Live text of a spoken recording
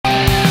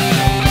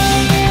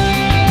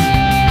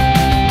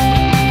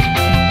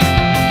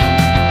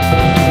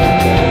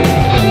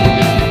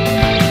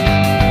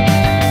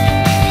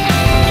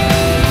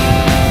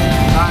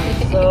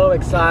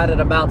excited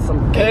about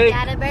some cake. We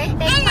got a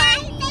birthday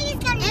party.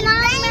 And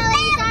I'm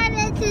really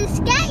excited to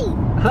skate.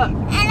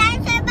 And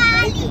I'm so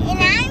body. And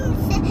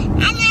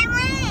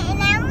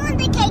I want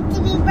the cake to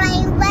be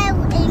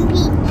rainbow and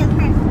pink and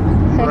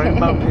purple.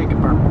 Rainbow, pink,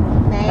 and purple.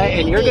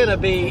 Hey, and you're gonna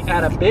be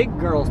at a big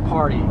girls'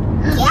 party.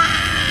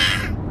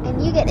 Yeah!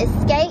 And you get to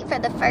skate for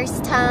the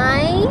first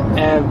time.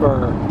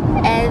 Ever.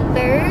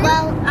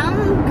 Well, I'm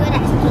good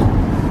at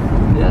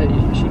skating.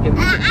 Yeah, she can.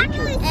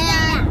 Actually,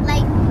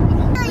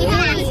 we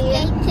haven't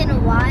skated in a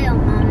while,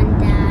 Mom and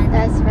Dad.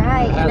 That's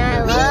right. And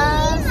I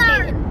love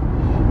skating.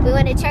 We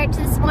went to church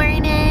this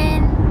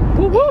morning.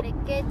 Whoop, We whoop. had a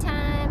good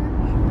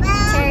time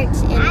at church,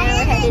 and now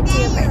we're headed to a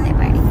birthday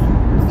party.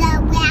 So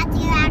we have to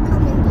go back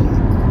home and do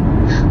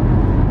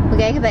We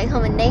gotta go back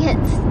home and dance. it.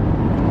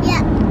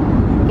 Yeah.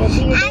 Go do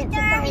your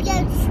After we dancing go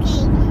party.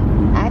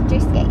 skating. After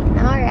skating.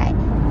 All right.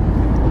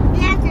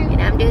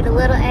 And I'm doing a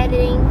little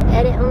edit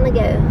on the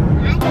go.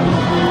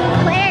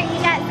 Claire, you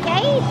got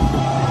skates?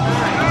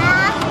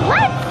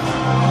 What?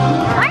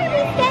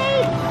 Barbie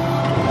skates?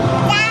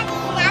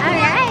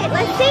 Alright,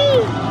 let's see.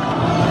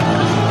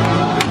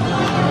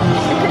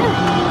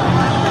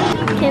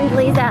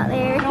 Kinsley's out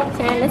there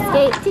trying to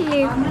skate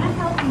too.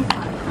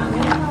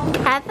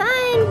 Have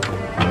fun.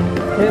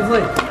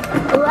 Kinsley,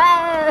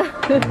 Whoa.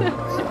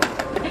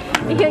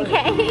 You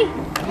okay? you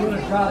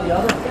wanna try the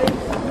other thing?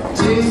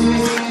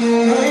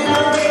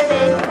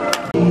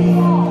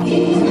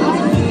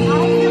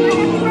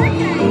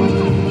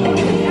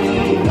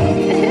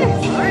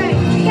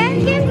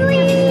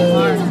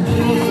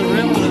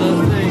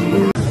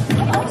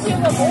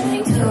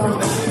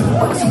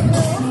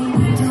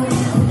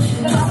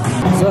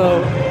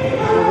 So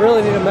we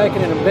really need to make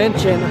an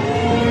invention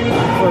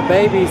for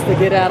babies to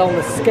get out on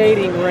the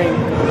skating rink.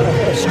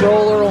 A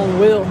stroller on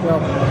wheels. Well,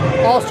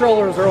 all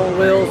strollers are on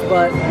wheels,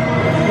 but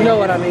you know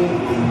what I mean.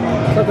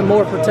 Something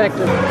more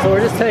protective. So we're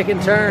just taking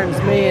turns,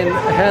 me and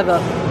Heather.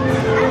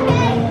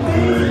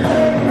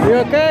 You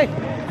okay?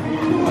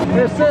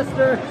 Your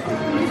sister.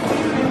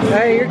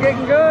 Hey, you're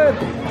getting good.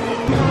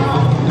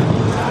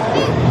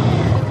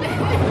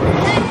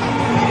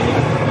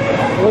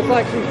 Looks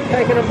like she's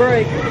taking a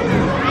break.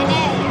 I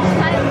know.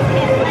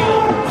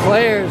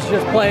 Claire's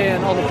just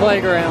playing on the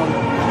playground.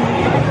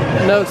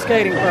 No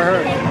skating for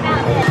her.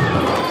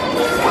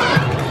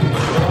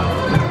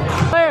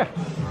 Claire,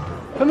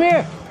 come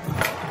here.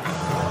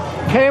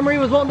 Camry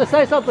was wanting to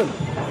say something.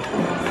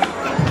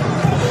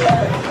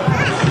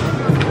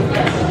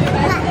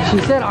 She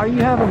said, are you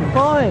having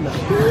fun?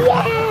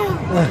 Yeah!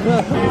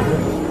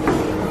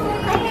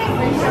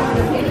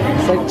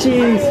 Say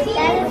cheese.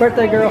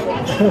 Birthday girl.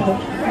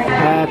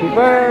 Happy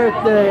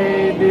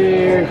birthday,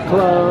 dear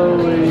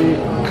Chloe.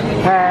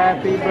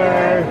 Happy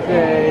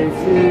birthday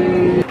to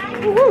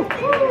you. Woo!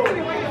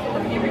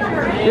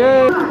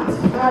 Yay!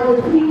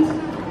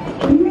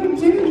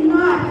 You do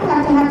not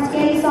have to have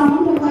skates on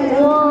to play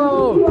those.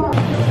 Whoa!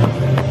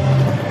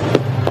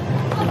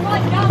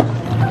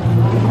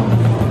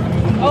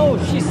 Oh,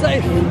 she's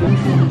safe.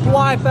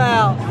 Wipe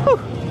out. Whew.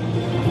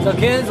 So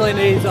Kinsley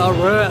needs a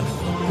rest.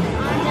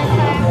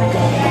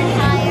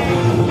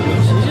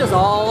 She's just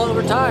all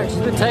over tired. She's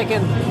been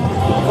taking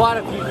quite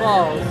a few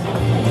falls.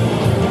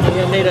 You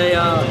gonna need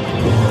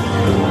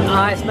an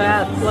ice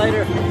bath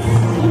later?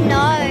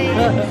 No.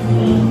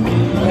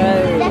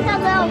 Hey. That's a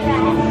little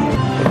bit.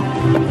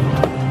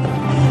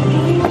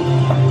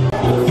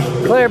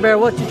 Claire Bear,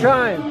 what you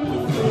trying?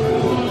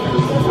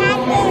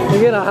 You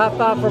get a high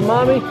five from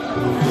mommy?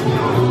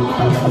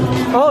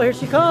 Oh, here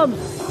she comes.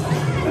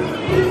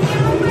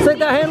 Stick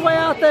that hand way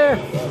out there.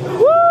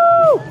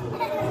 Woo!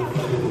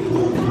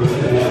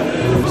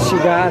 She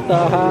got the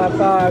high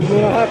five. You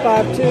want a high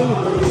five too?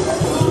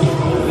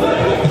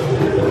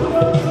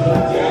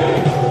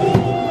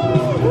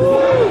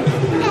 Woo!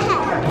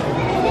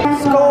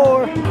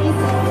 Score!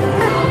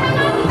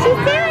 She's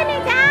doing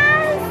it,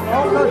 guys!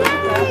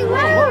 Yay!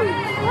 Whoa!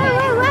 Whoa,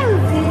 whoa, whoa!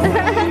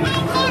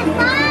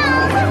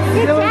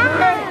 Good job!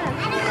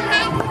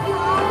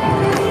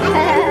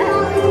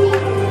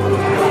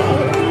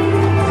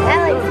 That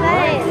looks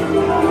fun.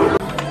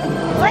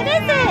 What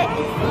is it?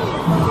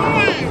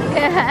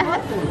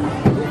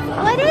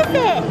 What is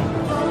it?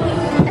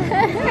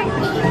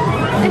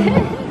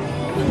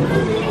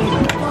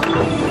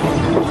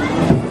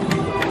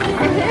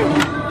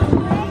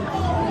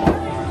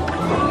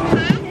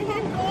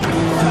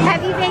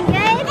 Have you been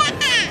good?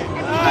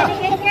 Have you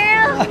been a good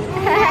girl?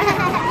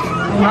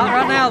 Not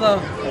right now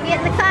though. You get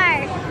in the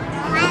car.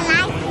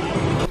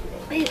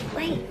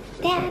 Wait,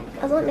 Dad.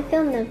 I was wanting to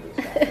film them.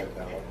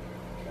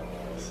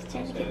 She's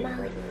trying to get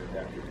Molly.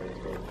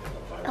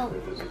 Oh.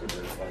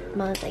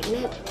 Molly's like,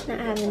 nope, not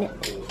having it.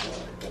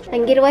 I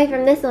can get away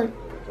from this one.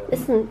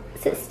 This one,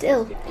 sit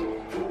still.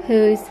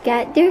 Who's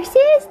got their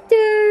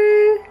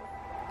sister?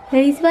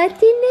 Who's watching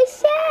the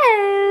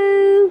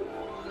show?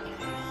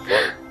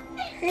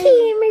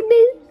 Camera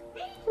Boo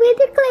with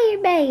her Claire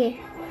Bear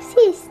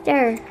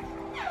sister.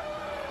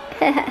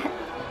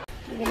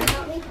 You gonna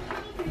help me?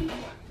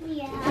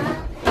 Yeah.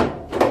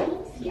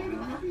 Yeah.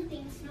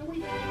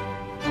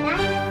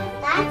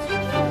 That's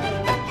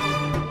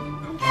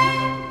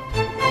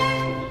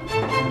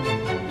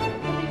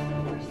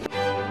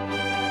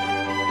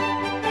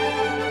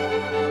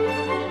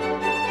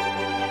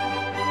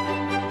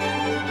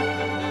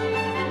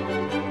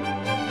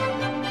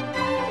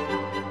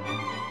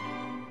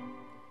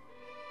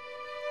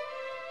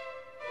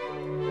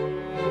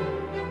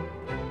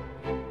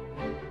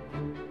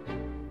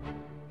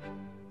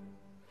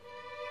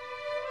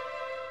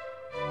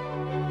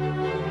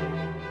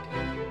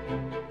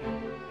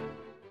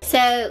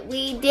So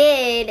we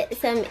did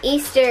some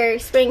Easter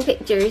spring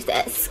pictures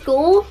at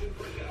school,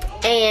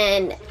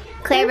 and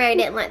Claire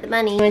didn't like the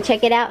bunny. You wanna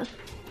check it out?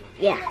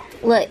 Yeah.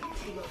 Look.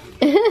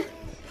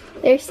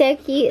 They're so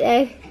cute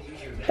though.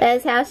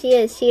 That's how she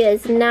is. She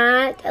does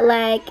not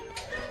like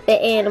the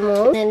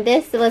animals. And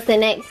this was the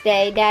next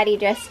day. Daddy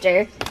dressed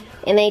her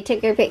and they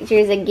took her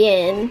pictures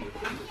again.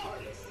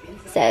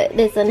 So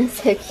this one is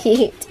so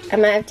cute. I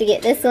might have to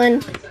get this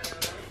one.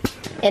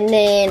 And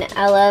then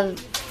I love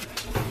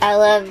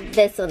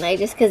this one though,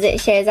 just because it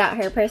shows out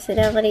her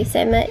personality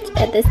so much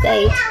at this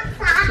age.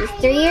 She's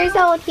 3 years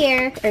old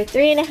here, or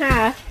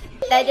 3.5.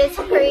 That just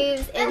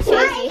proves and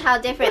shows you how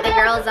different the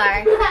girls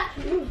are.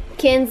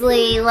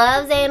 Kinsley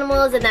loves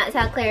animals, and that's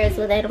how Claire is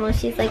with animals.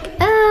 She's like,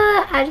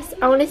 I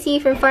want to see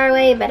you from far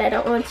away, but I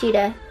don't want you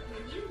to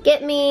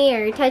get me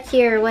or touch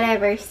you or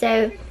whatever.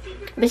 So,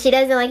 but she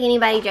doesn't like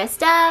anybody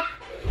dressed up.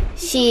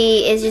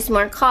 She is just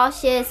more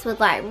cautious with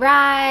like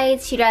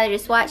rides. She'd rather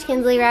just watch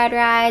Kinsley ride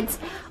rides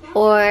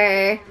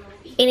or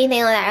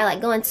anything like that, or like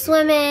going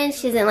swimming.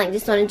 She doesn't like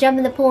just want to jump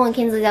in the pool, and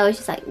Kinsley's always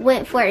just like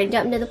went for it and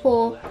jumped into the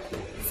pool.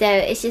 So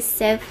it's just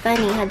so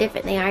funny how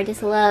different they are. I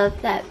just love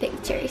that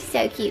picture. It's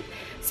so cute.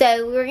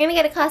 So we were gonna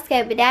go to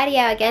Costco, but Daddy,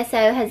 I guess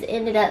so, has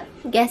ended up,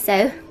 I guess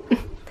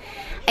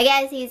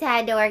he's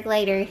had to work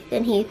later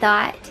than he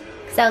thought.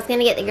 So I was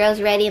gonna get the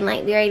girls ready and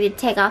like be ready to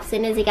take off as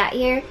soon as he got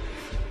here,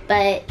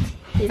 but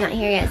he's not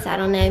here yet, so I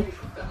don't know.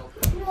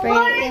 We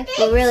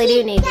really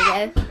do need to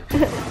go.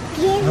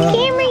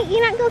 Cameron,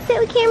 you're not gonna sit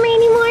with Cameron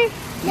anymore?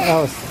 I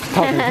was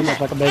talking too much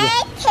like a baby.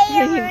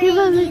 Come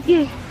on, let's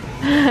go.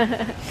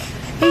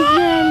 Can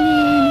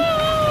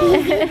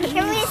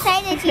we say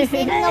that she's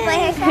sitting all by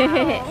herself?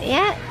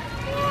 Yeah.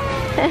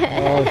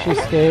 Oh, she's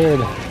scared.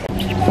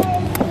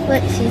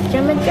 Look, she's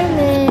drumming.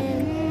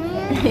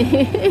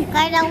 I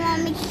don't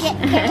want me to get.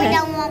 We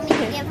don't want me to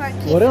give her a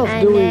kiss. What else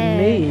do we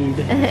need?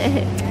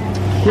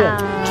 Yeah.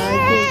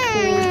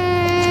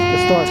 It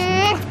starts.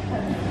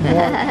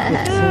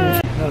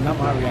 No, not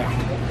my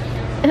reaction.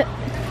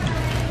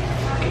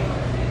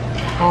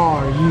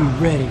 Are you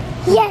ready?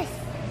 Yes.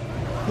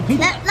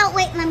 No,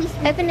 wait, let me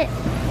see. Open it.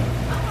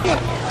 I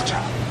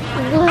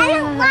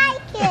don't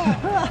like it.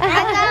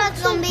 I thought it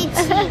was gonna be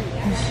cheese.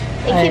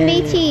 It can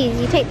be cheese.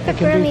 You take the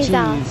pepperonis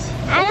off.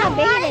 I don't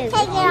want to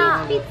take it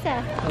off.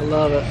 Pizza. I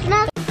love it.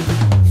 No,